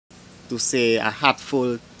to say a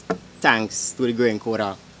heartfelt thanks to the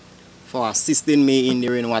GRENCODA for assisting me in the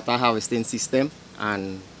rainwater harvesting system,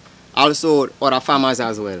 and also other farmers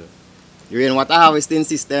as well. The rainwater harvesting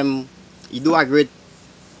system, it do a great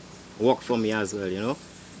work for me as well, you know,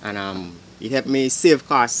 and it helped me save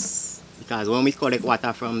costs, because when we collect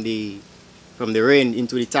water from the rain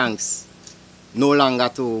into the tanks, no longer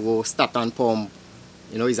to go start and pump,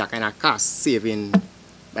 you know, it's a kind of cost saving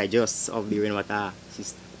by just of the rainwater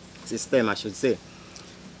system, I should say.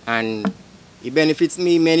 And it benefits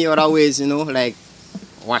me many other ways, you know, like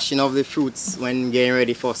washing of the fruits when getting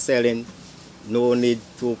ready for selling. No need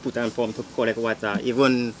to put and pump to collect water.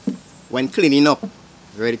 Even when cleaning up,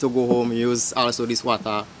 ready to go home, use also this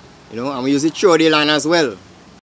water, you know, and we use it through the land as well.